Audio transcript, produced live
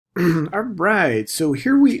All right, so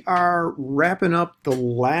here we are wrapping up the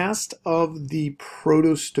last of the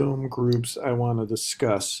protostome groups I want to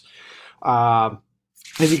discuss. Uh,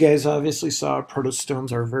 as you guys obviously saw,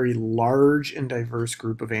 protostomes are a very large and diverse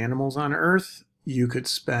group of animals on Earth. You could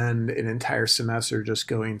spend an entire semester just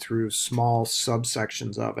going through small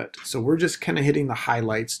subsections of it. So we're just kind of hitting the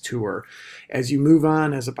highlights tour. As you move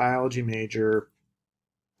on as a biology major,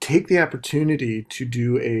 take the opportunity to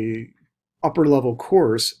do a upper level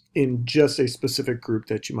course in just a specific group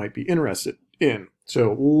that you might be interested in.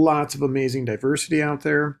 So lots of amazing diversity out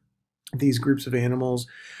there. These groups of animals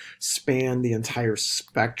span the entire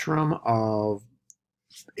spectrum of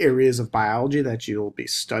areas of biology that you'll be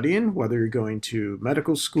studying, whether you're going to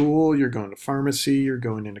medical school, you're going to pharmacy, you're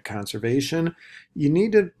going into conservation. You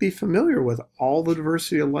need to be familiar with all the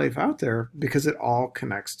diversity of life out there because it all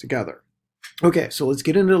connects together. Okay, so let's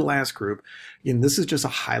get into the last group. Again, this is just a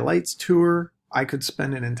highlights tour. I could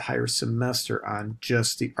spend an entire semester on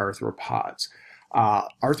just the arthropods.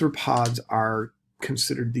 Arthropods are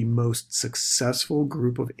considered the most successful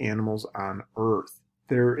group of animals on Earth.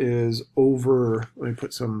 There is over, let me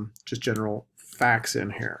put some just general facts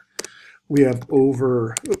in here. We have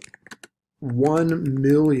over 1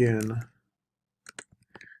 million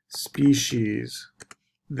species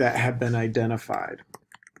that have been identified.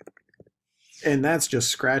 And that's just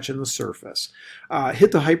scratching the surface.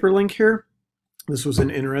 Hit the hyperlink here. This was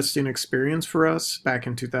an interesting experience for us back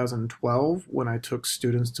in 2012 when I took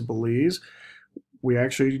students to Belize. We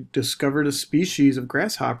actually discovered a species of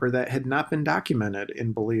grasshopper that had not been documented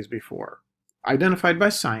in Belize before. Identified by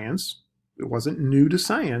science. It wasn't new to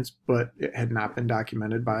science, but it had not been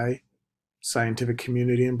documented by scientific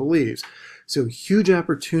community in Belize. So huge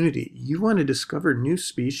opportunity. You want to discover new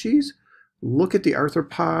species? Look at the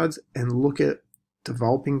arthropods and look at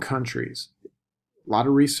developing countries. A lot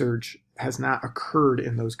of research has not occurred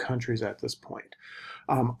in those countries at this point.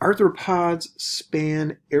 Arthropods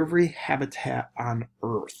span every habitat on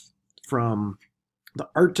Earth, from the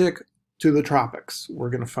Arctic to the tropics. We're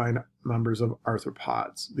going to find members of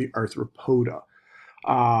arthropods, the Arthropoda.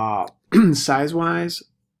 Size-wise,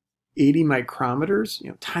 80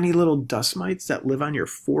 micrometers, tiny little dust mites that live on your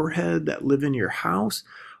forehead, that live in your house,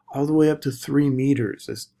 all the way up to 3 meters,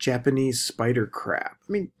 this Japanese spider crab.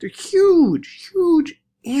 I mean, they're huge, huge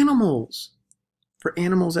animals. For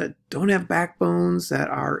animals that don't have backbones that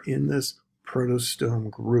are in this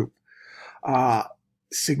protostome group.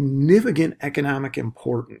 Significant economic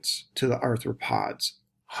importance to the arthropods.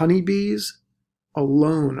 Honeybees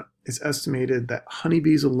alone, it's estimated that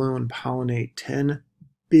honeybees alone pollinate $10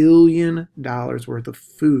 billion worth of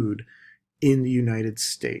food in the United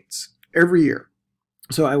States every year.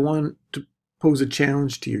 So I want to pose a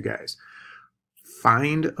challenge to you guys.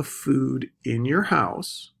 Find a food in your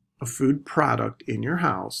house, a food product in your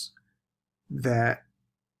house that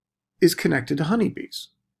is connected to honeybees.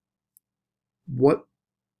 What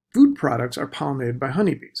food products are pollinated by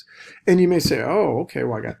honeybees? And you may say, oh, okay,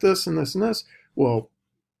 well, I got this and this and this. Well,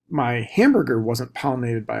 my hamburger wasn't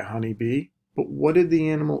pollinated by a honeybee, but what did the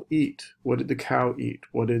animal eat? What did the cow eat?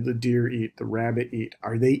 What did the deer eat? The rabbit eat?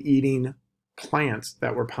 Are they eating plants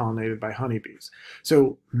that were pollinated by honeybees?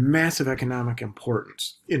 So massive economic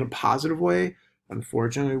importance in a positive way.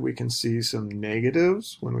 Unfortunately, we can see some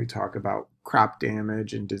negatives when we talk about crop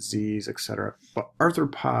damage and disease, etc. But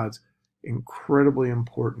arthropods, incredibly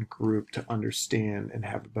important group to understand and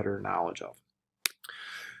have a better knowledge of.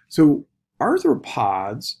 So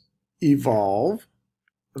arthropods evolve.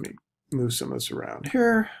 Let me move some of this around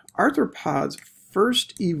here. Arthropods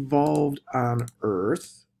first evolved on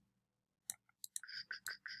Earth.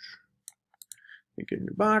 Let me get a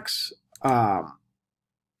new box.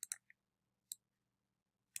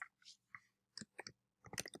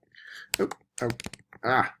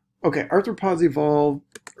 Okay, arthropods evolved,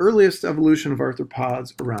 earliest evolution of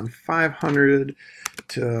arthropods around 500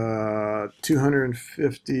 to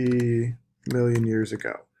 250 million years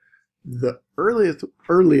ago. The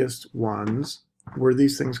earliest ones were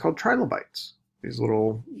these things called trilobites, these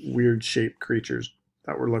little weird shaped creatures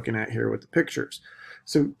that we're looking at here with the pictures.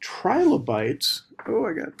 So trilobites, oh,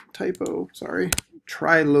 I got a typo, sorry.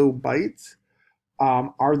 Trilobites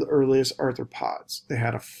are the earliest arthropods. They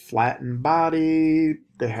had a flattened body,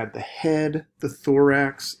 they had the head, the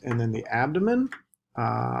thorax, and then the abdomen.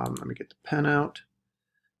 Let me get the pen out.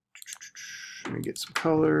 Let me get some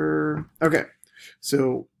color. Okay,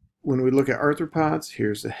 so when we look at arthropods,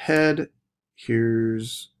 here's the head,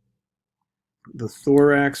 here's the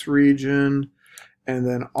thorax region, and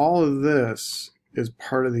then all of this is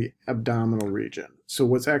part of the abdominal region. So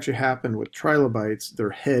what's actually happened with trilobites, their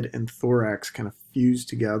head and thorax kind of fused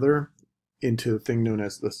together into a thing known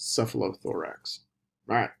as the cephalothorax.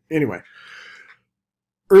 All right, anyway,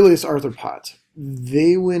 earliest arthropods,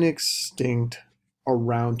 they went extinct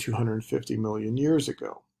around 250 million years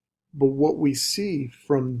ago. But what we see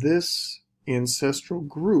from this ancestral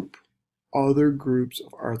group, other groups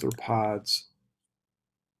of arthropods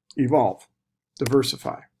evolve,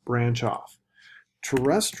 diversify, branch off.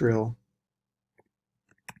 Terrestrial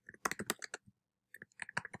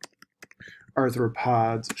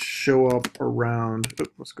arthropods show up around,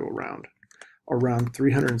 around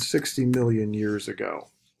 360 million years ago.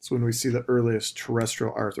 That's when we see the earliest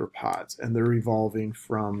terrestrial arthropods, and they're evolving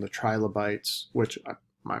from the trilobites, which,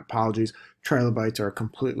 my apologies, trilobites are a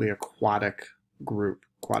completely aquatic group,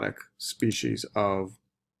 aquatic species of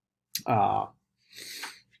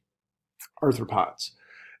arthropods.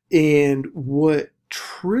 And what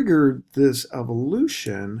triggered this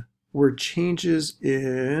evolution were changes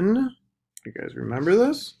in, you guys remember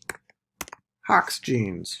this? Hox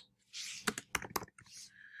genes.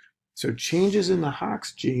 So changes in the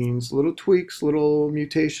Hox genes, little tweaks, little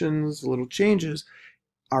mutations, little changes,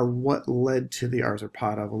 are what led to the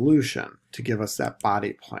arthropod evolution to give us that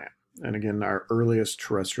body plan. And again, our earliest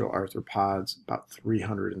terrestrial arthropods about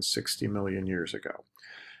 360 million years ago.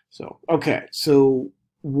 So, okay, so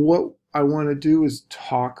what I want to do is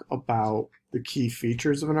talk about the key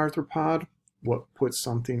features of an arthropod, what puts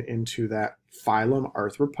something into that phylum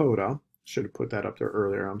Arthropoda. Should have put that up there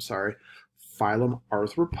earlier, I'm sorry. Phylum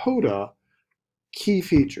Arthropoda, key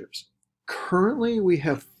features. Currently, we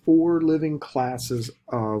have 4 living classes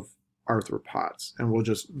of arthropods, and we'll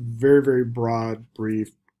just very, very broad,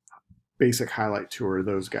 brief, basic highlight tour of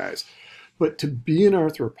those guys. But to be an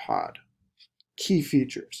arthropod, key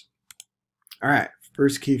features. All right,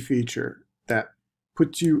 first key feature that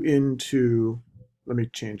puts you into, let me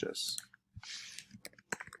change this.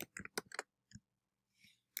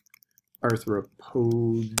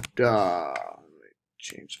 Arthropoda.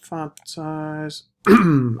 Change the font size.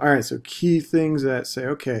 All right, so key things that say,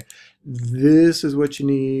 okay, this is what you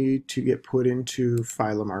need to get put into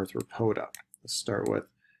phylum Arthropoda. Let's start with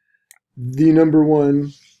the number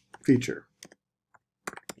 1 feature.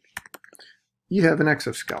 You have an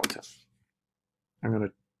exoskeleton. I'm going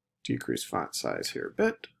to decrease font size here a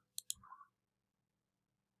bit.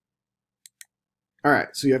 All right,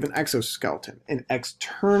 so you have an exoskeleton, an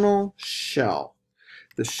external shell.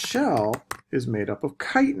 The shell is made up of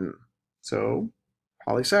chitin, so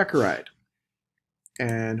polysaccharide.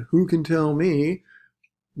 And who can tell me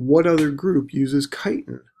what other group uses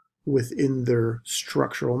chitin within their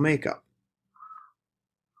structural makeup?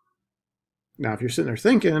 Now, if you're sitting there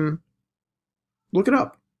thinking, look it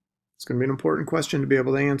up. It's going to be an important question to be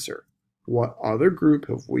able to answer. What other group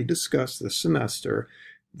have we discussed this semester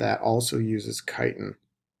that also uses chitin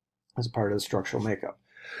as part of the structural makeup?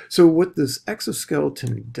 So what this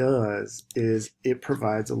exoskeleton does is it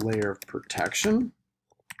provides a layer of protection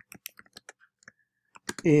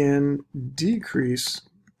and decrease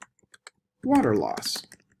water loss.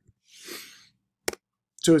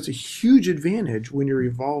 So it's a huge advantage when you're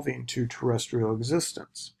evolving to terrestrial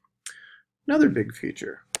existence. Another big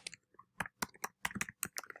feature,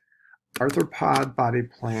 arthropod body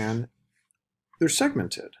plan, they're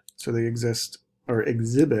segmented. So they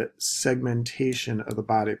exhibit segmentation of the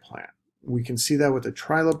body plan. We can see that with the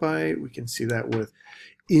trilobite. We can see that with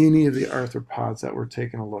any of the arthropods that we're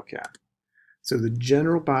taking a look at. So the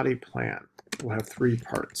general body plan will have 3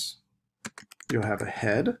 parts. You'll have a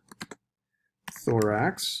head,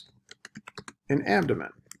 thorax, and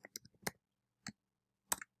abdomen.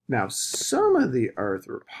 Now, some of the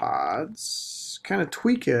arthropods kind of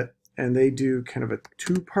tweak it, and they do kind of a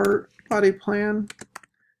 2-part body plan.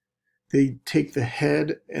 They take the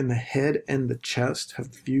head and the chest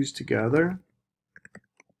have fused together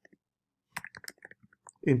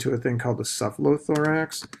into a thing called the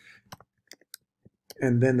cephalothorax,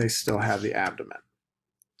 and then they still have the abdomen.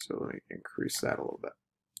 So let me increase that a little bit.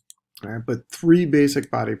 All right, but 3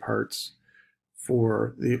 basic body parts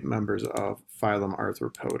for the members of phylum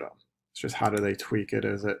Arthropoda. It's just how do they tweak it?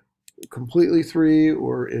 Is it completely 3,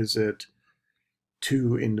 or is it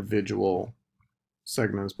 2 individual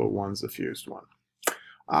segments, but one's the fused one?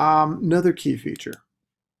 Another key feature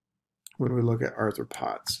when we look at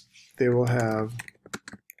arthropods, they will have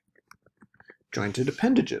jointed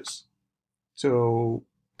appendages. So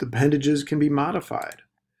the appendages can be modified.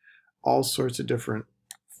 All sorts of different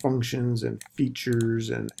functions and features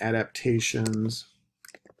and adaptations.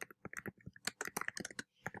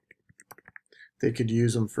 They could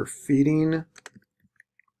use them for feeding.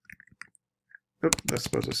 Oop, that's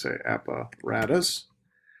supposed to say apparatus.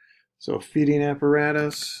 So feeding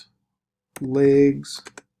apparatus, legs,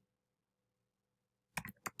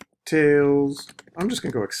 tails. I'm just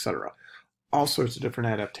going to go etc. All sorts of different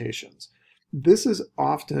adaptations. This is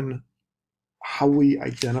often how we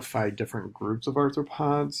identify different groups of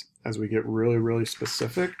arthropods. As we get really, really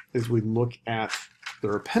specific, is we look at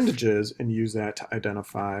their appendages and use that to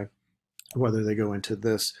identify whether they go into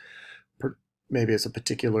this, maybe it's a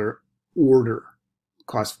particular order,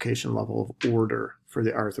 classification level of order for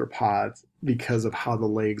the arthropods because of how the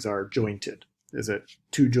legs are jointed. Is it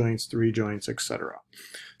 2 joints, 3 joints, etc.?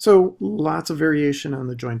 So lots of variation on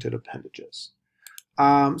the jointed appendages.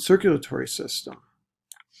 Circulatory system.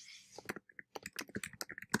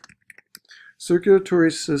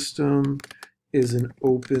 Circulatory system is an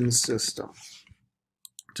open system.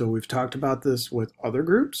 So we've talked about this with other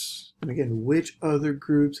groups. And again, which other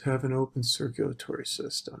groups have an open circulatory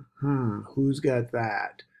system? Who's got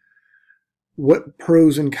that? What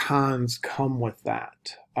pros and cons come with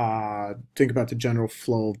that? Think about the general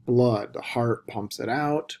flow of blood. The heart pumps it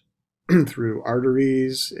out through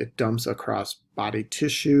arteries. It dumps across body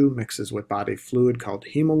tissue, mixes with body fluid called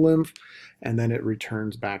hemolymph, and then it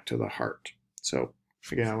returns back to the heart. So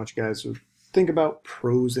again, I want you guys to think about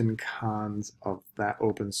pros and cons of that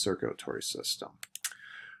open circulatory system.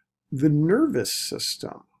 The nervous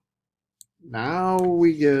system. Now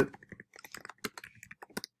we get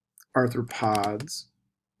arthropods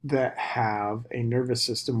that have a nervous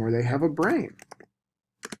system where they have a brain.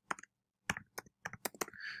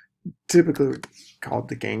 Typically called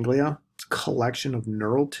the ganglia. It's a collection of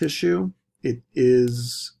neural tissue. It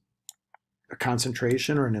is a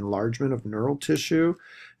concentration or an enlargement of neural tissue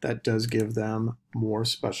that does give them more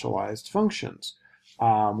specialized functions.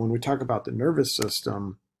 When we talk about the nervous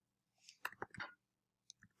system,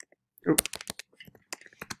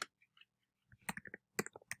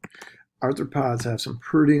 arthropods have some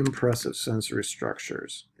pretty impressive sensory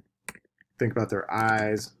structures. Think about their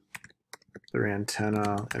eyes, their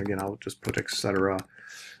antenna, and again, I'll just put etc.,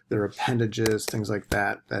 their appendages, things like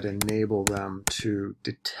that, that enable them to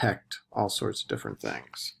detect all sorts of different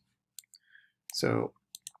things. So,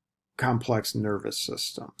 complex nervous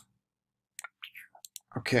system.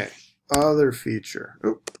 Okay, other feature.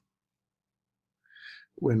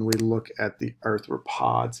 When we look at the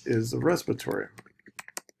arthropods is the respiratory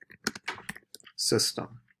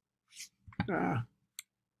system.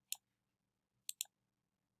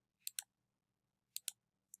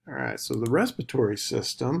 All right, so the respiratory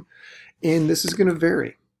system, and this is going to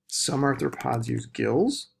vary. Some arthropods use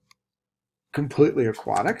gills, completely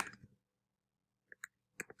aquatic.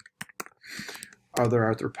 Other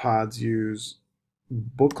arthropods use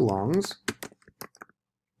book lungs.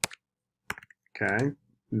 Okay,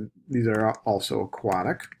 these are also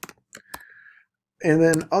aquatic. And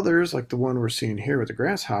then others, like the one we're seeing here with the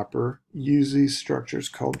grasshopper, use these structures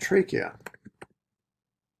called trachea.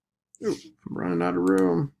 Ooh, I'm running out of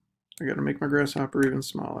room. I got to make my grasshopper even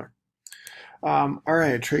smaller. All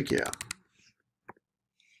right, trachea.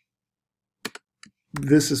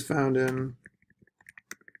 This is found in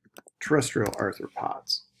terrestrial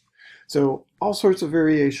arthropods. So all sorts of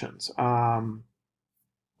variations.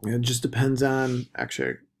 It just depends on,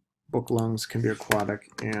 actually, book lungs can be aquatic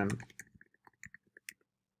and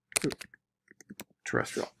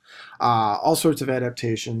terrestrial. All sorts of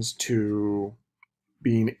adaptations to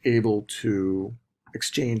being able to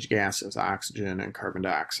exchange gases, oxygen and carbon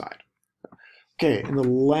dioxide. Okay, and the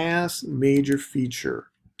last major feature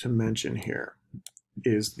to mention here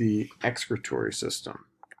is the excretory system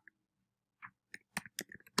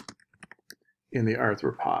in the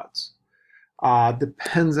arthropods.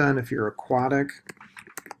 Depends on if you're aquatic,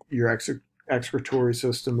 your excretory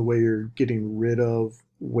system, the way you're getting rid of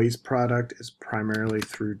waste product is primarily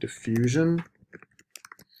through diffusion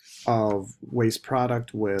of waste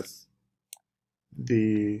product with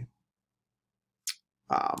the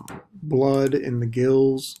blood in the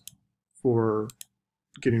gills for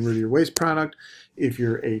getting rid of your waste product. If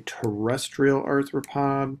you're a terrestrial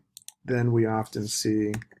arthropod, then we often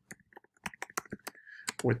see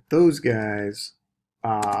with those guys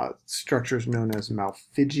structures known as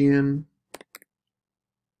malphigian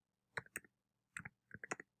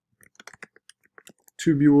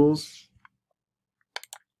tubules.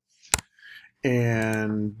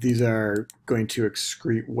 And these are going to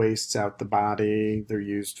excrete wastes out the body. They're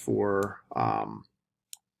used for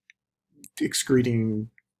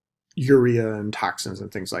excreting urea and toxins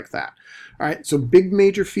and things like that. All right, so big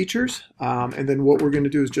major features. And then what we're going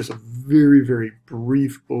to do is just a very, very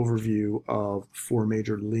brief overview of 4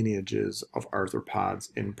 major lineages of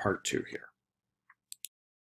arthropods in part 2 here.